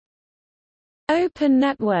Open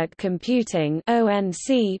Network Computing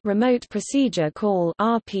 (ONC) Remote Procedure Call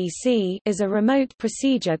 (RPC) is a remote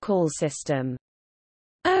procedure call system.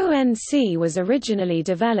 ONC was originally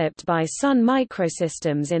developed by Sun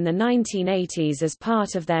Microsystems in the 1980s as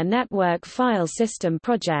part of their Network File System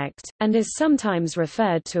project, and is sometimes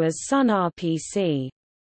referred to as Sun RPC.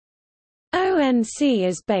 ONC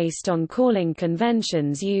is based on calling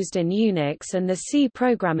conventions used in Unix and the C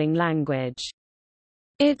programming language.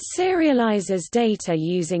 It serializes data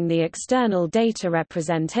using the External Data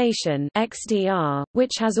Representation (XDR),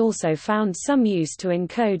 which has also found some use to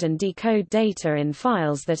encode and decode data in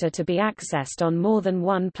files that are to be accessed on more than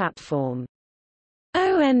one platform.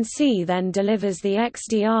 ONC then delivers the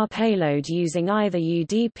XDR payload using either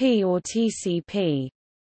UDP or TCP.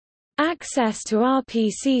 Access to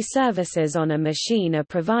RPC services on a machine are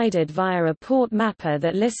provided via a port mapper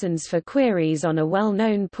that listens for queries on a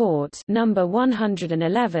well-known port number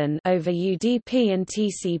 111 over UDP and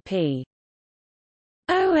TCP.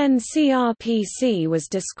 ONC-RPC was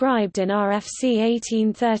described in RFC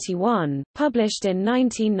 1831, published in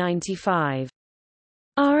 1995.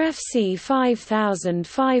 RFC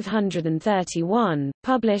 5531,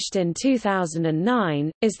 published in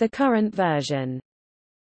 2009, is the current version.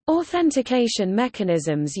 Authentication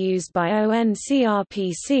mechanisms used by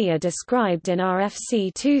ONC-RPC are described in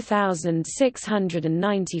RFC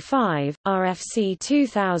 2695, RFC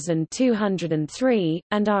 2203,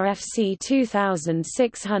 and RFC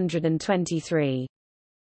 2623.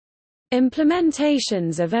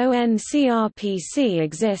 Implementations of ONC-RPC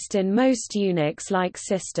exist in most Unix-like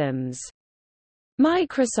systems.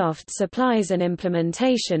 Microsoft supplies an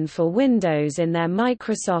implementation for Windows in their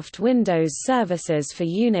Microsoft Windows Services for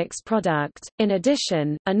Unix product. In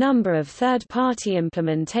addition, a number of third-party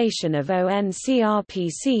implementation of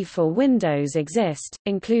ONC-RPC for Windows exist,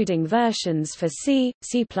 including versions for C,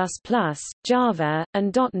 C++, Java,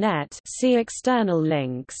 and .NET. See external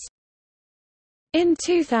links. In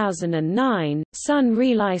 2009, Sun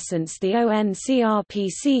relicensed the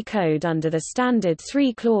ONC-RPC code under the standard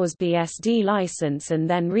 3-clause BSD license and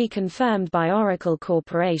then reconfirmed by Oracle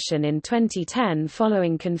Corporation in 2010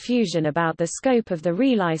 following confusion about the scope of the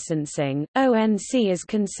relicensing. ONC is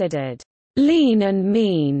considered lean and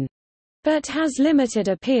mean, but has limited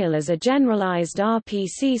appeal as a generalized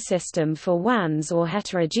RPC system for WANs or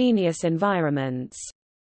heterogeneous environments.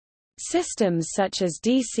 Systems such as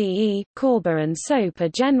DCE, Corba and SOAP are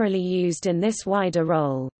generally used in this wider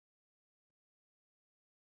role.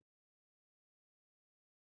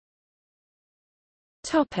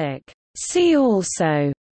 See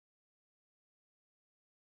also: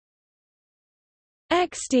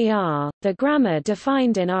 XDR. The grammar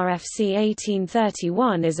defined in RFC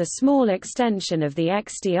 1831 is a small extension of the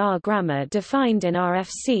XDR grammar defined in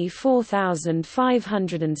RFC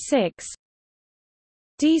 4506.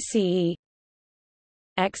 DCE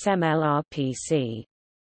XML RPC